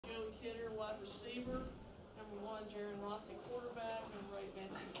wide receiver. Number 1, Jaron Rossi, quarterback. Number 8,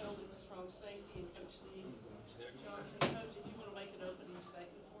 Matthew Feldy, strong safety. And Coach Steve Johnson. Coach, if you want to make an opening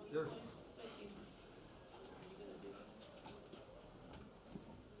statement for them, sure. please. Thank you. Are you going to do that?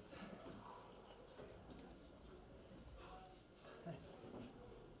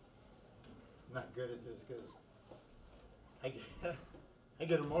 I'm not good at this because I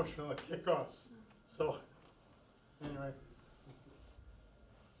get emotional at kickoffs. So, anyway.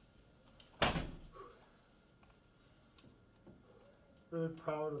 Really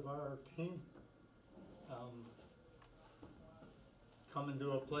proud of our team. Coming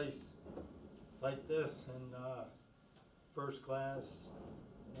to a place like this and first class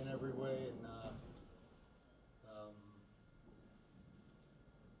in every way, and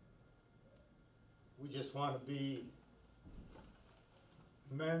we just want to be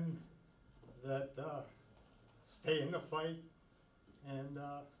men that stay in the fight and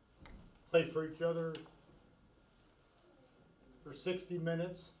play for each other for 60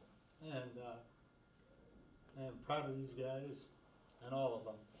 minutes, and proud of these guys and all of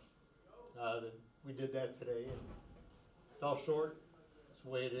them. We did that today and fell short. That's the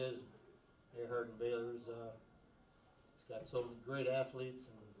way it is. Hardin Baylor's it's got so many great athletes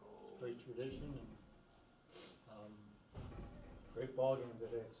and it's a great tradition, and great ball game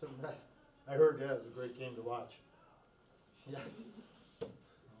today. I heard that was a great game to watch. Yeah.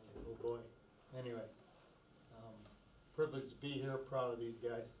 Oh boy. Anyway, privileged to be here. Proud of these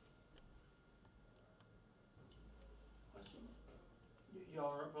guys. Questions?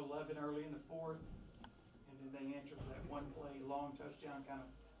 Y'all are up 11 early in the fourth, and then they answered that one play, long touchdown, kind of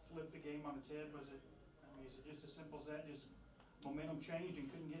flipped the game on its head. Was it? I mean, is it just as simple as that? Just momentum changed and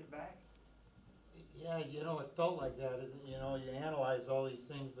couldn't get it back? Yeah, you know, it felt like that. You know, you analyze all these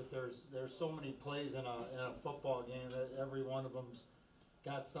things, but there's so many plays in a football game that every one of them's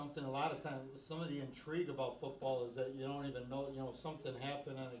got something. A lot of times, some of the intrigue about football is that you don't even know. You know, something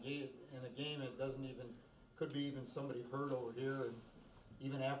happened in a game. It doesn't even, could be even somebody hurt over here. And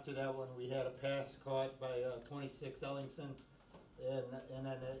even after that, when we had a pass caught by 26 Ellingson, and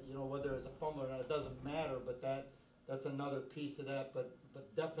then you know, whether it's a fumble or not, it doesn't matter. But that's another piece of that. But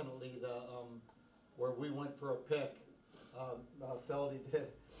definitely the where we went for a pick, Feldy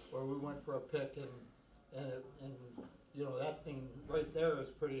did, where we went for a pick, and you know, that thing right there is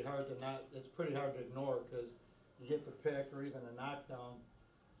pretty hard to it's pretty hard to ignore, because you get the pick or even a knockdown,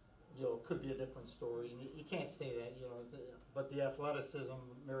 you know, it could be a different story. And you can't say that, you know, but the athleticism,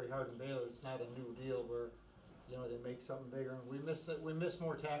 Mary Hardin Baylor, it's not a new deal where, you know, they make something bigger. And we miss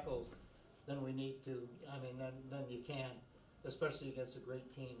more tackles than we need to. I mean, than you can, especially against a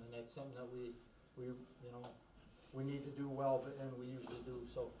great team, and that's something that we you know, we need to do well, and we usually do.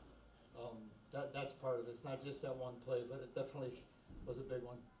 So that's part of it. It's not just that one play, but it definitely was a big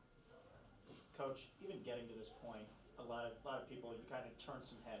one. Coach, even getting to this point, a lot of people, you kind of turned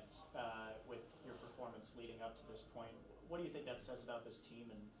some heads with your performance leading up to this point. What do you think that says about this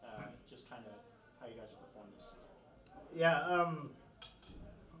team, and just kind of how you guys have performed this season? Yeah,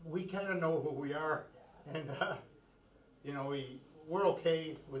 we kind of know who we are, and you know, we're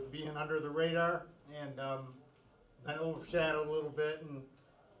okay with being under the radar, and been overshadowed a little bit.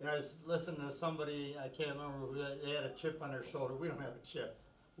 And I was listening to somebody, I can't remember who, they had a chip on their shoulder. We don't have a chip.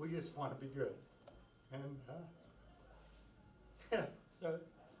 We just want to be good. And yeah, so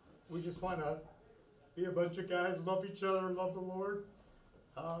we just want to be a bunch of guys, love each other, love the Lord,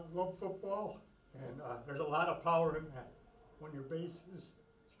 love football, and there's a lot of power in that when your base is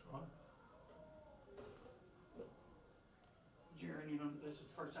strong. Jaron, you know, this is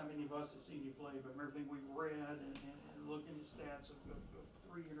the first time any of us have seen you play, but from everything we've read and looking at stats of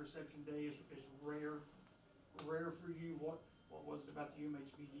 3 interception days is rare for you. What was it about the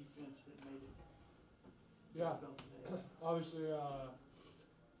UMHB defense that made it difficult today? Obviously,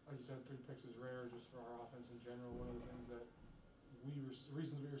 like you said, 3 picks is rare just for our offense in general. One of the things that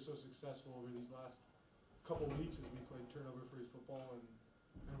reasons we were so successful over these last couple of weeks is we played turnover-free football and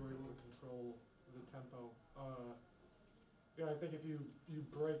were able to control the tempo. Yeah, I think if you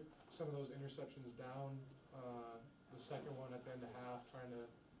break some of those interceptions down, the second one at the end of half, trying to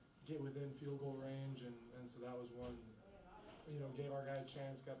get within field goal range, and so that was one, you know, gave our guy a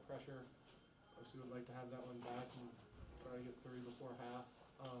chance, got pressure. Obviously would like to have that one back and try to get 3 before half.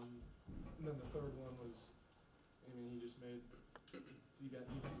 And then the third one was, I mean, he just made, he got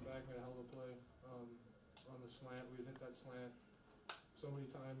defensive back, made a hell of a play on the slant. We had hit that slant so many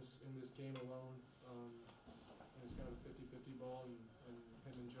times in this game alone. It's kind of a 50-50 ball, and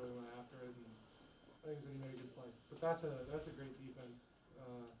him and Joey went after it, and like I said, he made a good play. But that's a great defense. You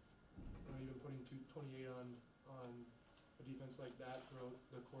know, even putting 28 on a defense like that throughout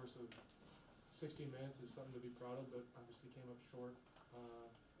the course of 16 minutes is something to be proud of, but obviously came up short,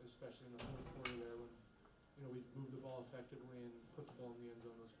 especially in the fourth quarter there when, you know, we moved the ball effectively and put the ball in the end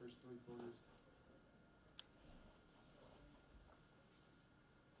zone those first 3 quarters.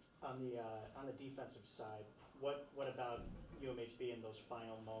 On the defensive side, what about UMHB in those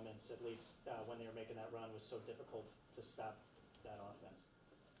final moments, at least when they were making that run, was so difficult to stop that offense?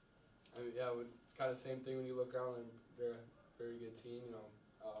 I mean, yeah, it's kind of the same thing when you look around, and they're a very good team. You know,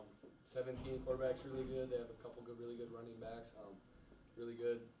 17 quarterbacks really good. They have a couple really good running backs. Really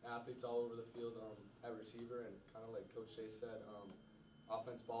good athletes all over the field at receiver, and kind of like Coach Shea said,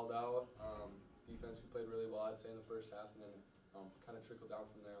 offense balled out. Defense we played really well, I'd say, in the first half, and then kind of trickled down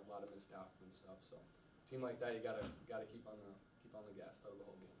from there. A lot of missed tackles and stuff. So, a team like that, you gotta keep on the gas pedal the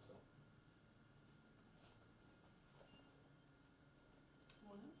whole game. So.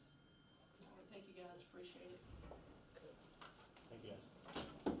 Anyone else? All right, thank you guys, appreciate it.